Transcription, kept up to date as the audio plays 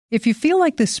If you feel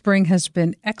like this spring has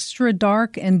been extra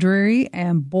dark and dreary,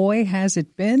 and boy has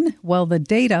it been, well, the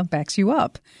data backs you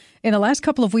up. In the last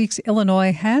couple of weeks,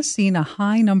 Illinois has seen a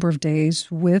high number of days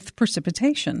with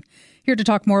precipitation. Here to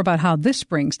talk more about how this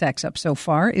spring stacks up so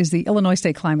far is the Illinois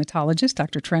State Climatologist,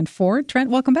 Dr. Trent Ford. Trent,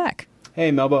 welcome back. Hey,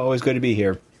 Melba, always good to be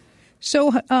here.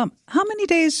 So how many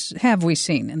days have we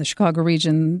seen in the Chicago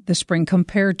region this spring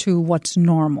compared to what's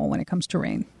normal when it comes to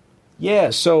rain?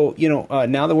 Yeah, so,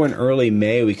 now that we're in early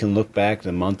May, we can look back to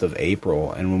the month of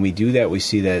April. And when we do that, we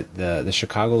see that the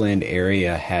Chicagoland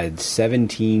area had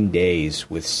 17 days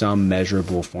with some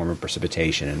measurable form of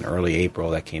precipitation. In early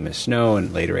April, that came as snow,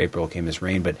 and later April came as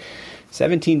rain. But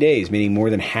 17 days, meaning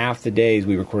more than half the days,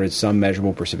 we recorded some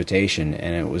measurable precipitation.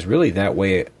 And it was really that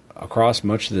way across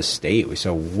much of the state. We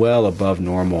saw well above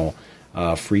normal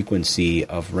frequency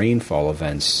of rainfall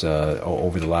events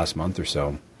over the last month or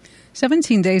so.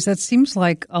 17 days, that seems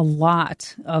like a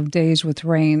lot of days with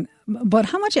rain. But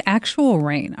how much actual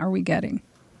rain are we getting?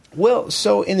 Well,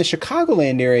 so in the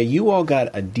Chicagoland area, you all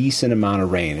got a decent amount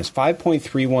of rain. It's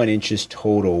 5.31 inches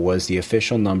total was the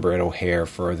official number at O'Hare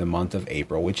for the month of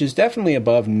April, which is definitely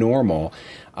above normal,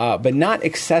 but not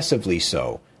excessively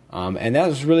so. And that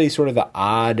was really sort of the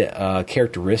odd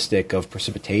characteristic of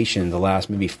precipitation the last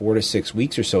maybe 4 to 6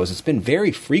 weeks or so, is it's been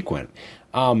very frequent.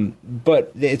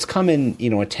 But it's come in,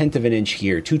 a tenth of an inch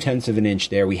here, 0.2 of an inch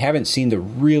there. We haven't seen the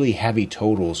really heavy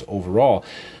totals overall,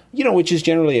 which is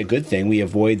generally a good thing. We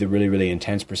avoid the really, really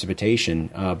intense precipitation.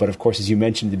 But of course, as you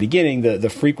mentioned at the beginning, the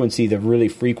frequency, the really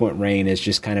frequent rain is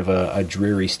just kind of a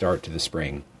dreary start to the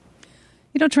spring.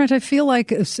 Trent, I feel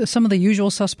like some of the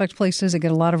usual suspect places that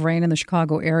get a lot of rain in the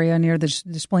Chicago area near the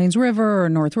Des Plaines River or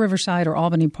North Riverside or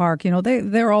Albany Park,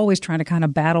 they're always trying to kind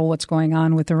of battle what's going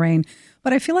on with the rain.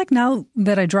 But I feel like now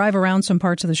that I drive around some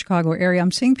parts of the Chicago area,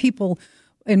 I'm seeing people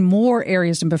in more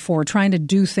areas than before trying to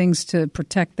do things to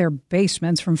protect their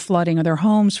basements from flooding or their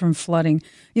homes from flooding.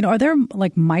 Are there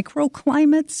like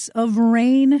microclimates of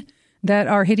rain that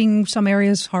are hitting some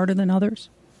areas harder than others?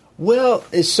 Well,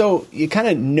 so you kind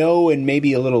of know and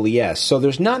maybe a little yes. So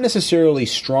there's not necessarily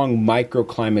strong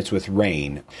microclimates with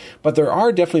rain, but there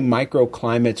are definitely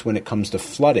microclimates when it comes to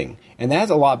flooding. And that's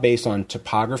a lot based on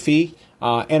topography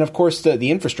and, of course,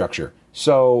 the infrastructure.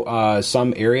 So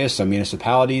some areas, some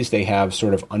municipalities, they have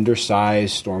sort of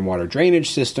undersized stormwater drainage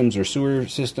systems or sewer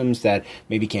systems that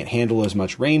maybe can't handle as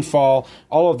much rainfall.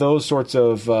 All of those sorts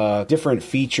of different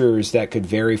features that could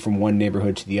vary from one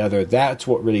neighborhood to the other. That's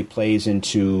what really plays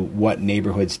into what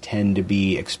neighborhoods tend to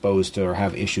be exposed to or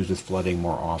have issues with flooding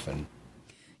more often.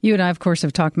 You and I, of course,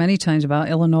 have talked many times about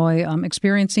Illinois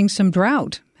experiencing some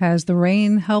drought. Has the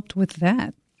rain helped with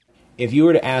that? If you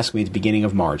were to ask me at the beginning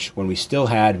of March, when we still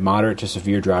had moderate to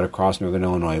severe drought across northern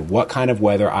Illinois, what kind of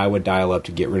weather I would dial up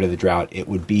to get rid of the drought, it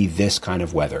would be this kind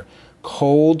of weather.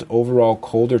 Cold, overall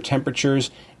colder temperatures,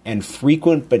 and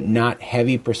frequent but not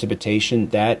heavy precipitation,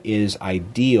 that is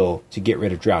ideal to get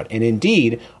rid of drought. And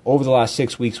indeed, over the last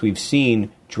 6 weeks, we've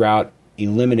seen drought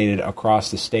eliminated across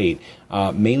the state,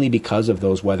 mainly because of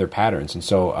those weather patterns. And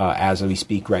so as we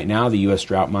speak right now, the U.S.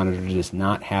 Drought Monitor does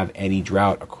not have any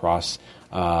drought across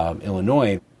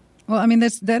Illinois. Well, I mean,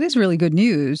 that is really good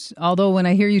news. Although when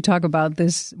I hear you talk about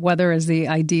this weather as the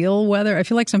ideal weather, I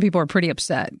feel like some people are pretty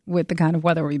upset with the kind of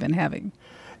weather we've been having.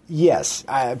 Yes,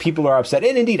 people are upset.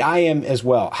 And indeed, I am as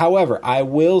well. However, I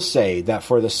will say that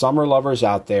for the summer lovers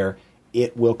out there,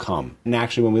 it will come. And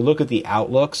actually, when we look at the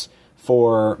outlooks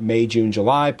for May, June,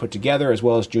 July put together, as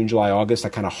well as June, July, August,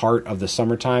 that kind of heart of the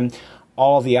summertime,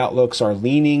 all of the outlooks are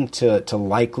leaning to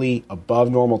likely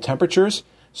above normal temperatures.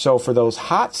 So for those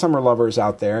hot summer lovers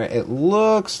out there, it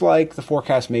looks like the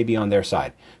forecast may be on their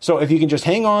side. So if you can just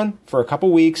hang on for a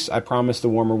couple weeks, I promise the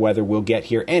warmer weather will get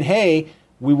here. And hey,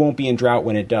 we won't be in drought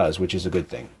when it does, which is a good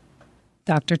thing.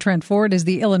 Dr. Trent Ford is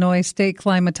the Illinois State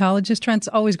Climatologist. Trent, it's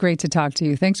always great to talk to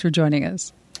you. Thanks for joining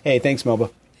us. Hey, thanks, Melba.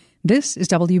 This is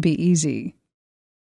WBEZ.